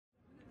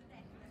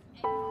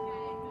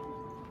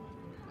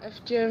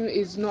FGM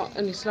is not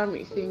an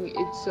Islamic thing,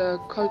 it's a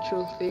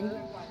cultural thing.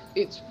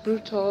 It's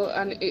brutal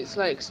and it's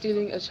like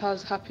stealing a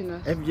child's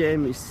happiness.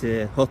 FGM is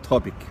a hot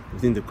topic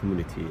within the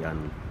community,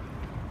 and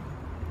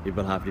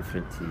people have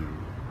different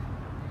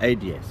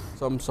ideas.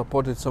 Some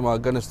support it, some are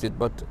against it,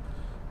 but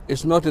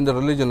it's not in the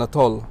religion at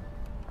all.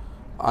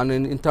 And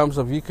in terms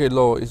of UK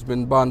law, it's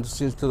been banned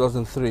since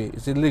 2003.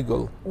 It's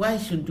illegal. Why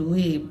should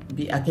we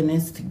be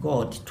against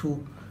God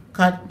to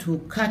cut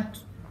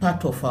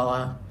part of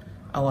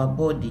our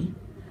body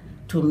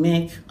to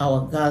make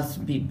our girls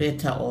be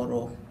better,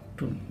 or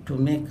to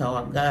make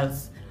our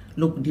girls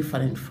look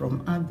different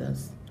from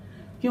others?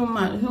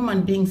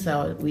 Human beings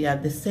we are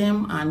the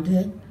same,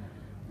 and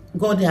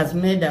God has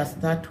made us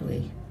that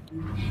way.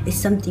 It's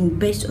something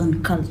based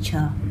on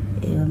culture,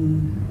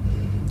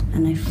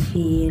 and I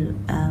feel,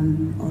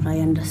 or I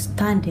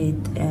understand it,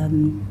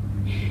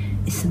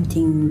 it's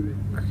something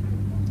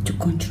to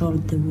control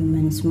the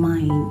woman's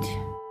mind.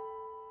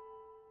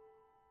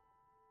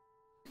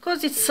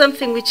 Because it's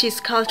something which is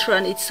cultural,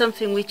 and it's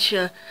something which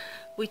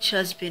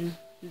has been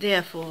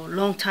there for a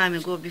long time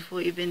ago,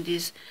 before even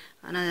these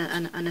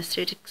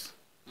anesthetics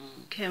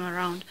came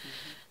around.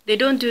 They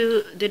don't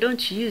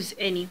use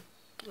any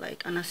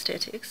like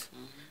anesthetics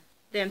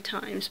them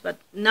times, but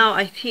now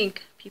I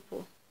think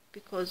people,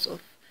 because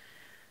of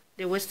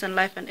the Western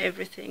life and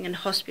everything, and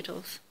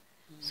hospitals,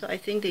 so I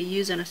think they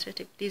use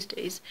anesthetic these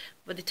days.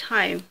 But the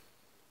time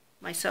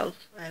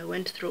myself I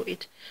went through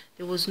it,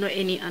 there was no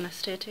any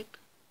anesthetic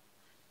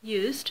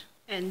used,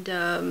 and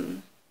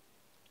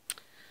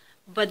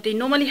but they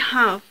normally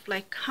have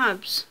like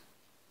herbs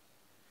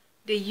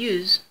they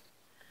use.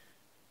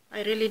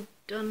 I really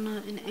don't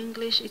know in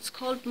English. It's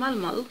called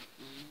malmal,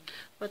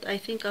 but I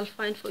think I'll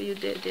find for you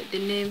the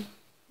name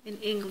in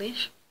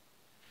English.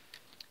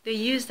 They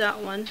use that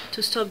one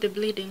to stop the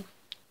bleeding,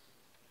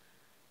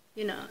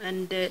 you know,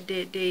 and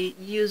they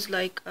use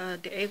like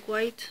the egg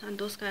white and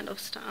those kind of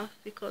stuff,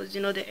 because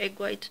you know the egg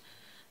white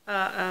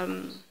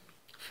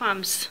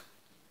farms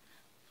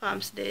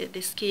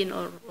the skin,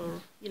 or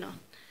you know,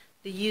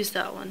 they use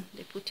that one,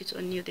 they put it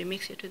on you, they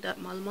mix it with that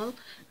malmal,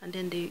 and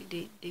then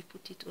they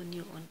put it on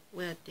you on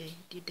where they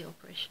did the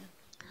operation.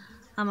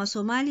 I'm a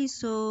Somali,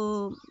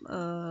 so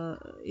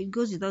it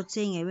goes without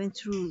saying I went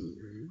through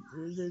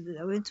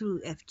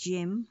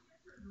FGM.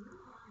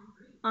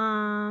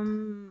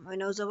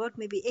 When I was about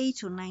maybe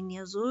 8 or 9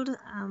 years old.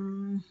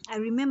 I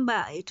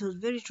remember it was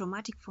very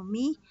traumatic for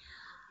me.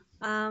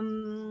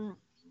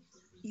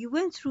 You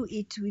went through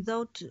it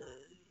without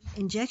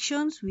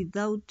injections,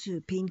 without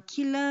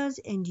painkillers,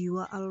 and you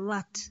are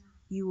alert.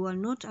 You are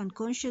not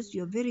unconscious.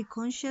 You are very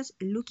conscious,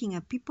 looking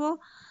at people.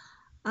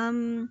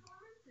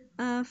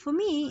 For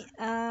me,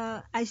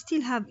 I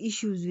still have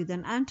issues with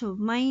an aunt of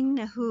mine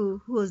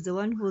who was the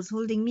one who was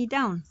holding me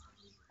down.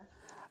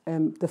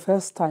 The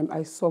first time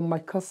I saw my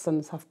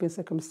cousins have been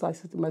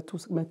circumcised, my two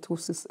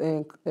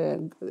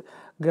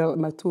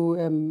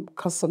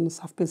cousins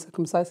have been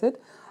circumcised.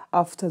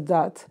 After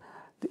that,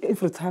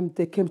 every time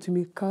they came to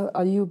me,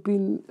 "Are you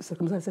being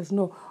circumcised?" I said,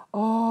 "No."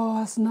 "Oh,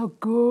 that's not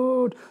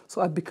good."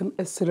 So I became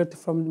isolated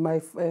from my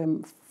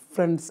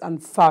friends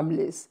and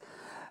families.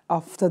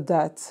 After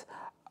that,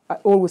 I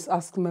always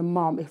ask my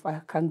mom if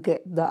I can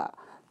get that.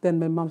 Then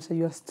my mom said,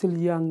 "You are still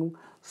young,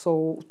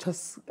 so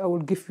just I will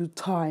give you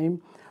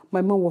time."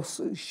 My mom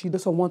she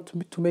doesn't want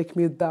to make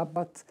me that,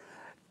 but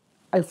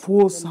I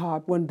forced her.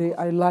 One day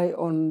I lie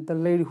on the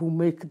lady who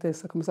make the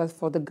circumcision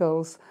for the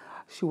girls.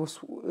 She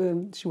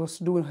was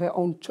doing her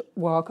own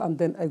work, and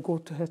then I go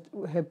to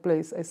her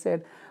place. I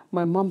said,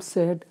 "My mom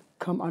said,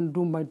 come and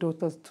do my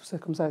daughter's to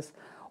circumcise."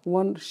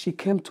 When she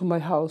came to my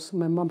house,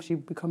 my mom, she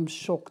became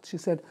shocked. She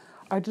said,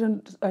 I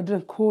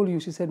didn't call you."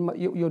 She said,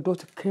 your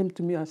daughter came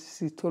to me and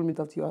she told me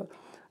that you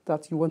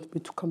want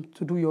me to come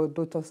to do your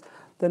daughter's.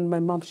 Then my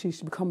mom, she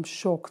became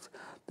shocked.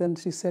 Then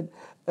she said,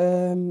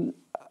 "Can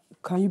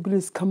you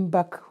please come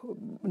back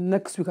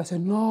next week?" I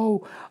said,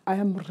 "No, I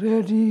am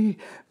ready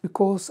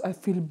because I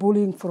feel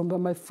bullying from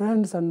my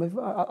friends and my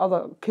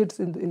other kids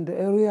in the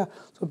area.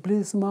 So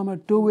please, Mama,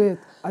 do it."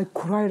 I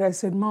cried. I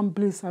said, "Mom,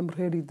 please, I'm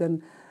ready."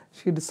 Then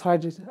she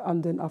decided,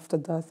 and then after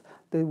that,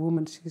 the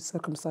woman, she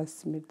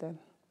circumcised me then.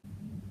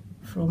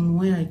 From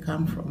where I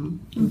come from,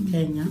 in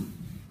Kenya,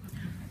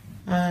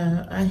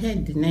 I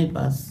had the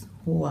neighbors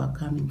who were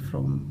coming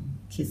from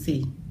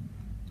Kisii.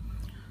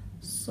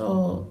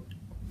 So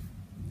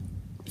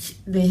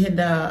they had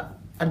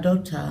a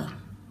daughter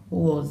who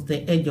was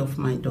the age of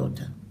my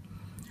daughter.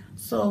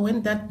 So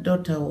when that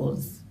daughter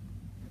was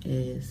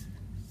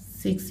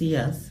 6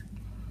 years,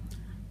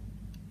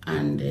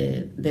 and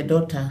the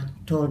daughter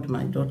told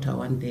my daughter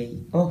one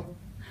day, "Oh,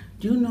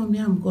 do you know me,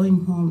 I'm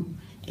going home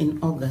in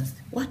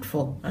August." "What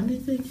for?" And I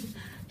said,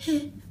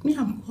 "Hey, me,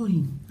 I'm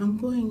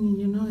going,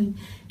 you know,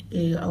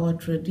 our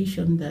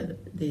tradition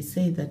that they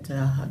say that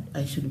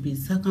I should be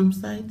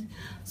circumcised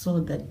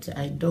so that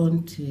I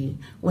don't,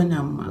 when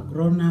I'm a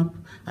grown up,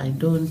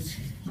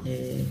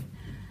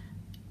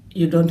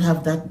 you don't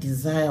have that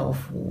desire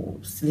of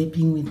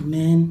sleeping with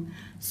men.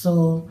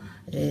 So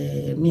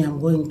me,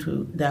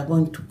 they're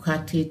going to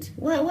cut it.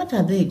 Well, what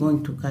are they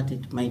going to cut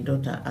it? My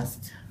daughter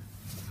asked.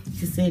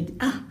 She said,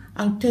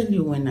 I'll tell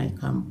you when I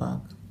come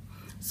back.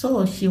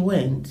 So she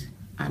went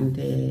and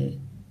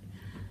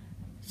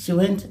she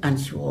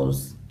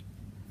was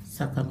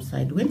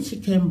circumcised. When she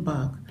came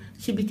back,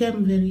 she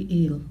became very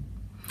ill.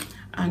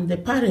 And the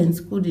parents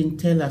couldn't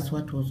tell us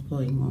what was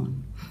going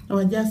on. They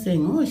were just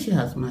saying, oh, she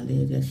has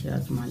malaria, she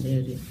has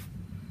malaria.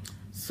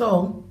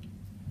 So,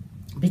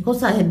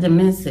 because I had the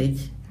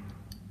message,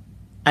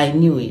 I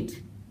knew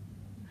it.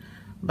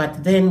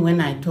 But then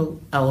when I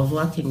was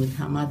working with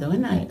her mother,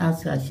 when I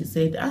asked her, she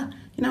said,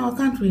 in our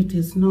country it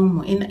is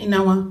normal. In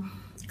our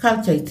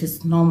culture it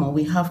is normal,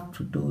 we have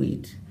to do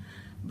it.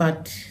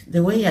 But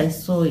the way I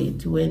saw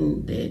it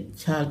when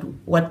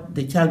what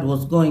the child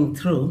was going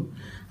through,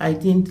 I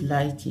didn't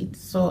like it.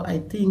 So I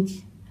think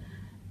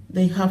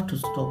they have to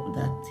stop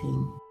that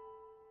thing.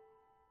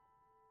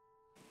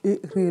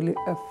 It really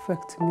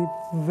affected me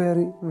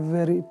very,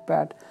 very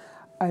bad.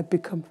 I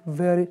become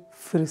very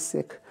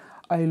sick.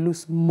 I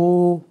lose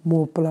more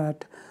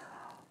blood.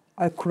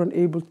 I couldn't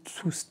able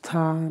to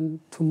stand,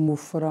 to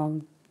move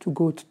around, to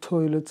go to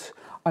toilet.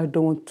 I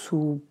don't want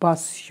to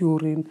pass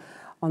urine.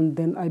 And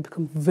then I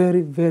become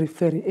very, very,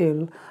 very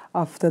ill.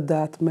 After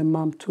that, my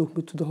mom took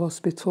me to the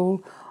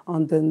hospital,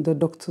 and then the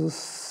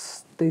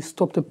doctors, they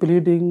stopped the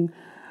bleeding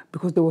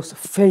because there was a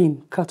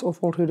vein cut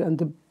off already, and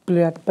the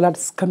blood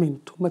is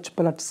coming, too much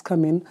blood is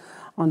coming.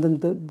 And then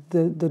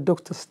the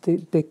doctors,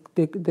 they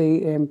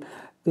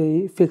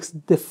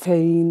fixed the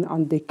vein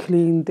and they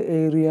cleaned the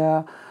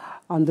area,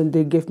 and then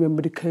they gave me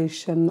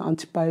medication,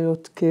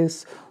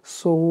 antibiotics.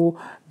 So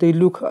they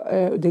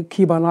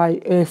keep an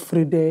eye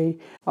every day.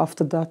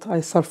 After that,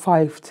 I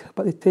survived,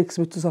 but it takes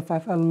me to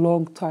survive a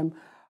long time.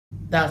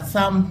 There are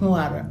some who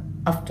are,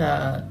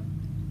 after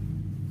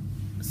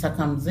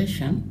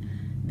circumcision,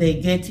 they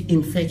get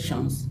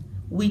infections,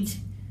 which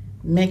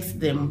makes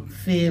them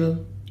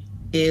feel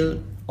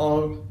ill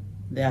all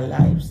their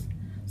lives.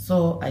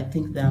 So I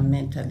think they are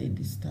mentally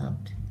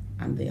disturbed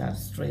and they are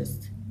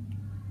stressed.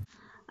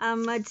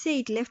 I'd say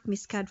it left me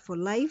scarred for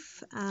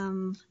life.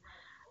 I'm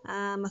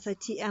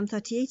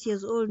 38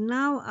 years old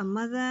now, a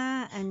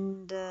mother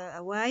and a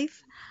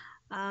wife.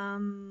 I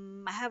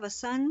have a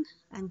son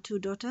and 2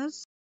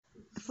 daughters.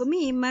 For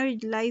me,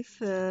 married life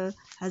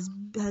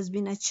has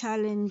been a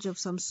challenge of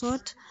some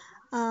sort.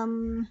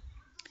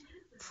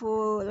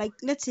 For, like,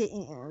 let's say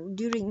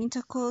during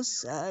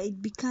intercourse,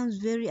 it becomes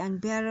very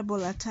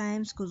unbearable at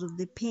times because of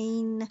the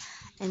pain,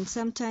 and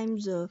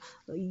sometimes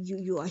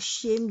you are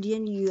ashamed,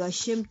 and you are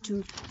ashamed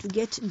to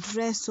get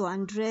dressed or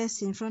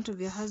undressed in front of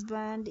your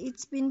husband.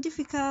 It's been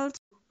difficult.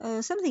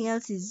 Something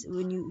else is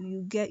when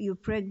you're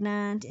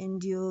pregnant,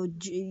 and your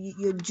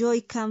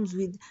joy comes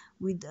with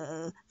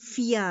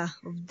fear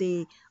of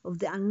the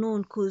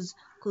unknown, because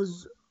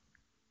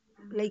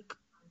like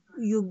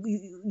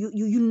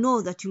you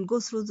know that you'll go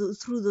through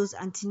those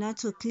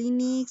antenatal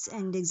clinics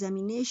and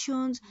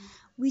examinations,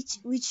 which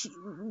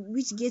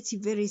gets you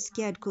very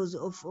scared because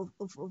of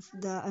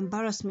the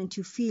embarrassment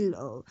you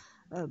feel.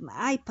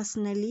 I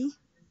personally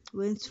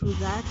went through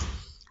that.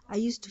 I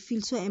used to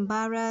feel so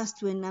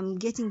embarrassed when I'm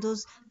getting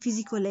those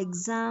physical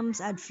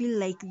exams. I'd feel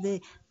like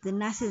the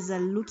nurses are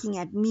looking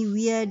at me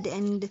weird,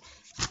 and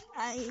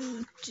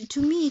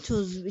to me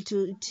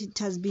it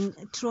has been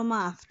trauma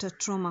after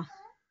trauma.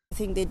 I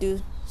think they do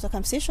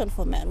circumcision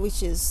for men,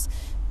 which is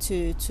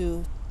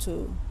to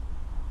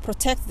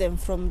protect them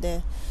from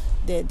the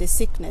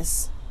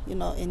sickness,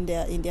 in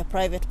their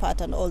private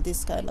part and all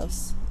this kind of.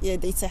 Yeah,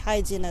 it's a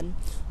hygiene and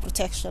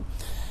protection.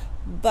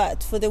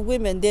 But for the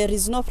women, there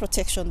is no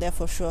protection there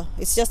for sure.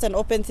 It's just an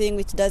open thing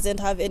which doesn't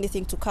have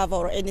anything to cover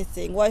or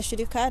anything. Why should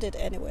you cut it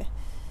anyway?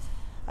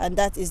 And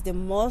that is the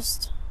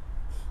most,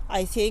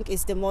 I think,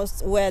 is the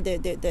most where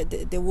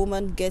the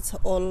woman gets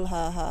all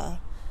her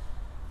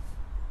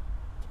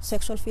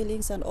sexual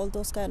feelings and all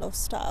those kind of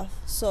stuff.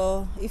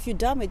 So if you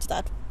damage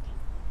that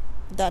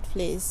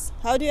place,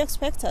 how do you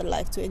expect her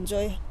to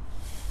enjoy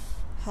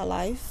her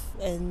life?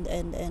 And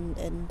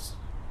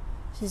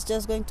she's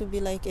just going to be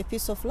like a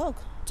piece of log.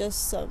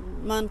 Just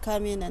some man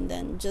come in and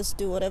then just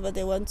do whatever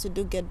they want to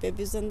do, get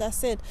babies, and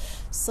that's it.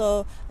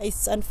 So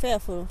it's unfair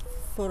for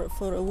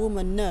a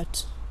woman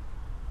not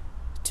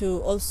to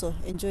also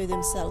enjoy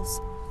themselves.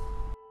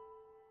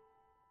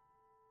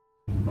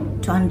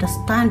 To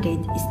understand it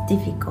is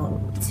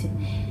difficult.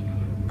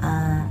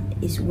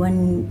 It's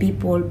when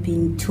people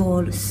been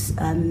told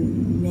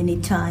many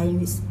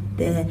times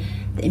the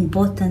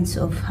importance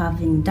of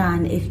having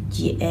done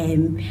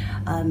FGM.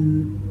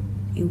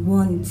 It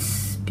won't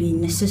be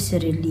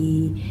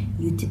necessarily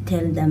you to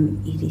tell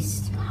them it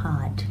is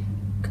hard.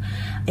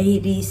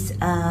 It is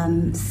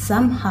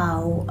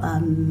somehow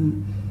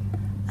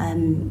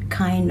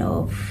kind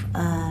of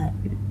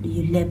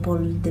you label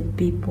the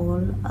people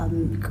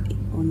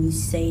when you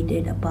say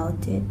that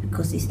about it,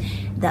 because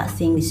that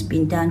thing has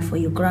been done for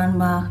your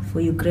grandma,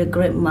 for your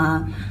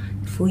great-grandma.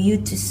 For you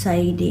to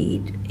say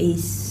that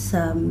is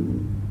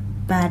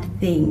bad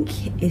thing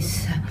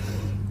is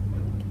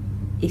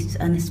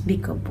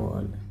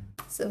unspeakable.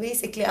 So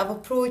basically, I've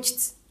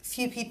approached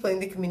few people in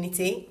the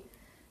community,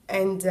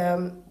 and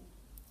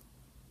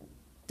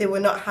they were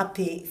not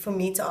happy for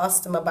me to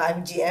ask them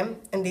about FGM,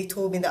 and they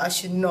told me that I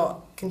should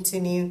not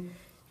continue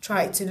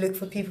try to look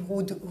for people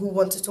who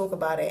want to talk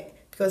about it,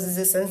 because it's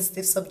a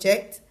sensitive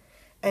subject,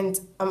 and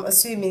I'm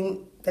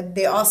assuming that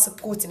they are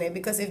supporting it,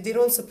 because if they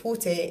don't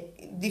support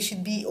it, they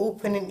should be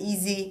open and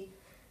easy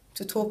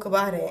to talk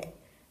about it.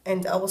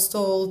 And I was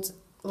told,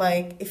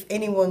 like, if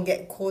anyone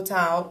get caught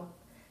out,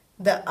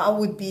 that I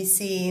would be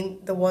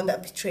seen the one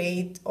that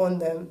betrayed on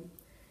them,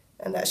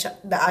 and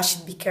that I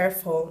should be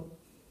careful,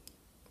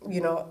 you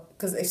know,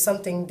 because if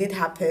something did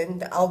happen,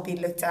 that I'll be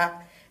looked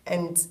at,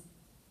 and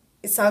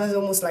it sounded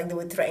almost like they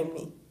would threaten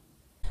me.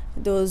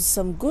 There was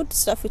some good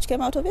stuff which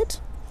came out of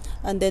it,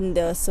 and then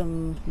there was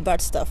some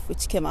bad stuff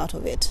which came out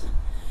of it.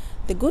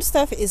 The good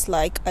stuff is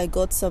like I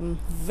got some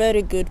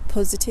very good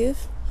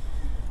positive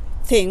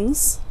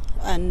things,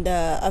 and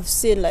I've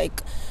seen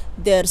like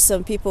there are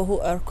some people who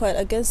are quite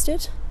against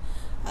it,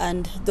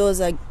 and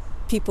those are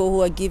people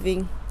who are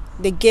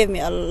they gave me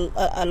a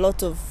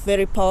lot of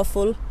very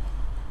powerful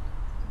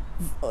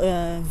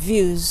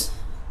views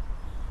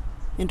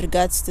in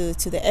regards to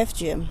the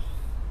FGM.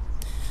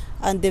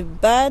 And the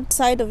bad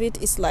side of it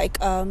is like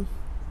I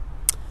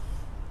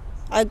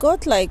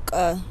got like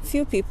a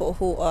few people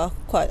who are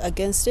quite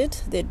against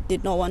it. They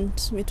did not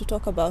want me to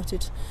talk about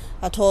it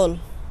at all,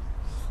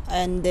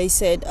 and they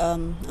said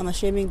I'm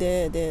shaming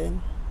the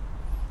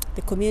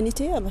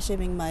community, I'm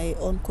shaming my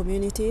own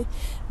community,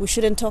 we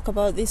shouldn't talk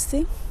about this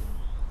thing.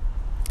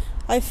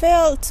 I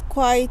felt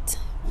quite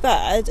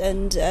bad,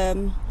 and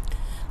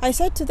I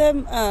said to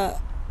them,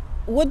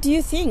 what do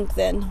you think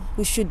then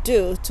we should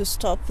do to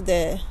stop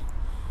the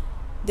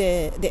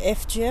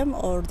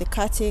FGM or the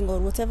cutting or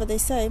whatever they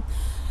say?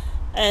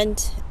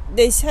 And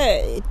they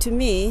said to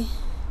me,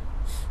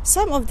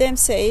 some of them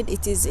said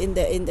it is in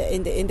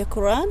the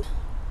Quran,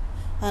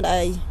 and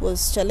I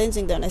was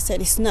challenging them. I said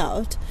it's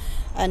not,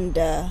 and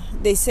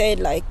they said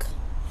like,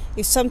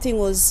 if something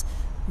was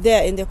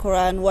there in the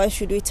Quran, why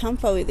should we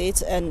tamper with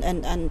it?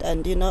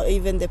 And you know,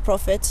 even the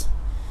Prophet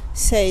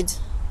said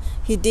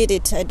he did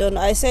it. I don't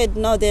know. I said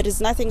no, there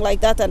is nothing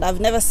like that, and I've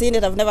never seen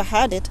it, I've never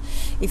heard it.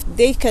 If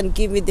they can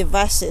give me the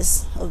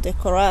verses of the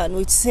Quran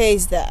which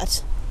says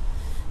that,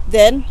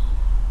 then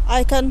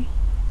I can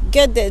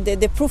get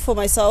the proof for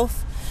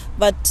myself.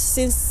 But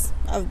since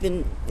I've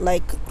been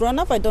like grown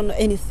up, I don't know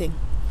anything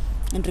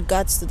in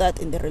regards to that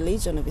in the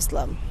religion of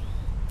Islam.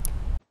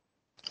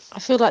 I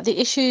feel like the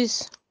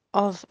issues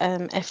of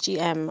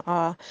FGM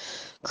are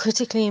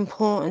critically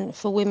important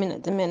for women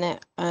at the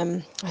minute.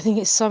 I think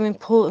it's so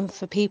important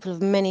for people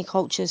of many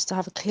cultures to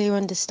have a clear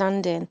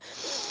understanding.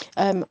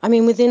 I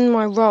mean, within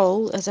my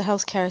role as a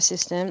healthcare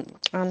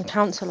assistant and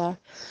counsellor,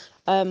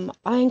 I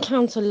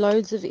encounter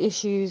loads of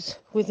issues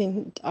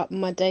within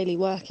my daily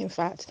work, in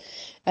fact,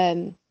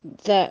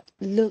 that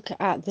look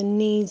at the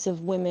needs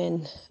of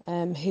women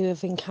who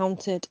have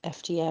encountered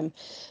FGM,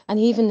 and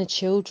even the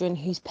children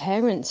whose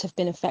parents have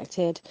been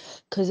affected,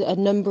 because a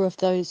number of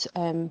those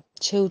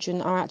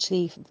children are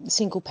actually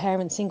single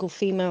parents, single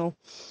female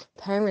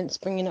parents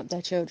bringing up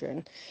their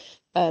children.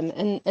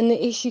 And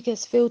the issue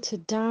gets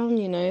filtered down,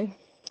 you know.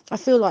 I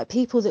feel like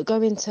people that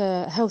go into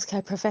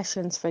healthcare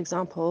professions, for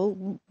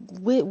example,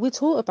 we're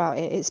taught about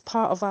it. It's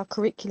part of our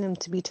curriculum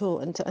to be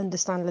taught and to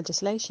understand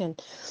legislation.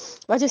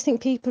 But I just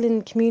think people in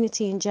the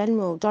community in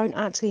general don't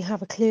actually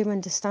have a clear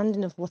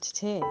understanding of what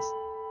it is.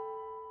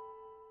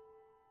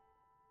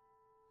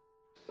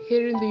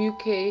 Here in the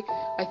UK,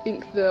 I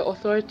think the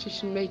authorities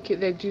should make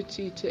it their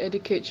duty to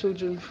educate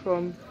children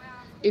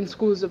in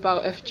schools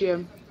about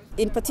FGM.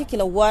 In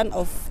particular, one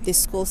of the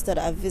schools that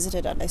I've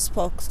visited and I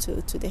spoke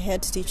to the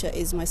head teacher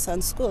is my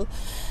son's school.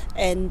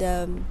 And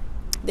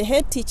the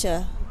head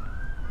teacher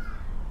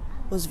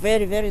was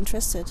very, very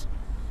interested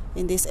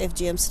in this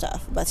FGM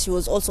stuff, but she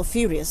was also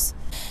furious.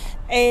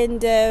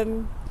 And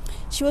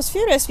she was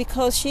furious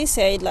because she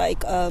said,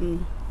 like,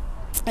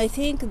 I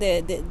think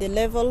the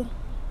level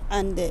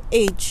and the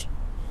age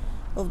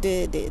of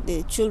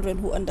the children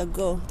who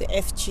undergo the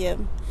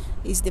FGM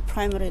is the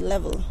primary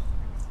level.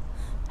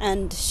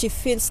 And she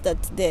feels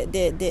that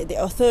the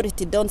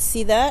authority don't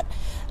see that,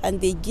 and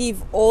they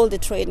give all the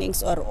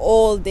trainings or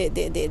all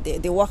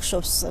the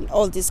workshops and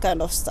all this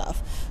kind of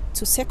stuff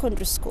to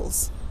secondary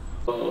schools.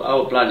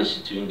 Our plan is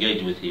to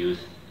engage with youth,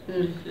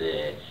 with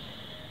the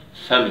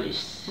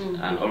families,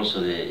 and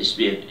also the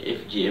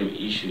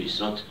FGM issue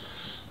is not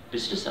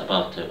business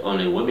about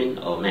only women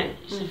or men.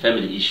 It's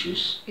family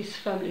issues. It's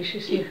family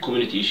issues,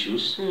 community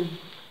issues.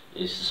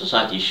 It's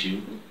society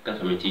issue,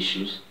 government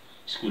issues,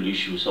 school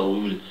issues. So we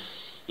will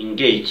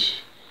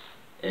engage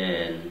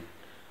in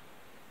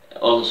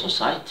all the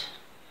society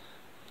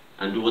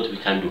and do what we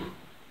can do.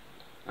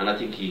 And I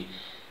think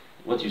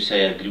what you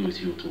say, I agree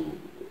with you to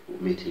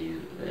meet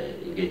you,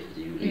 engage with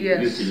you,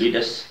 youth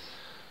leaders,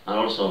 and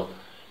also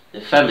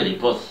the family,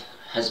 both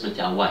husband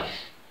and wife,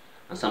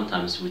 and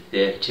sometimes with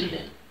their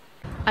children.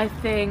 I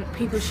think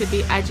people should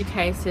be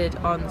educated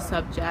on the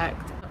subject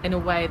in a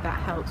way that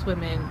helps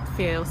women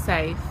feel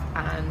safe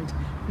and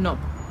not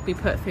be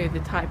put through the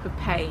type of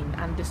pain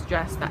and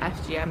distress that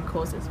FGM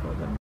causes for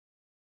them.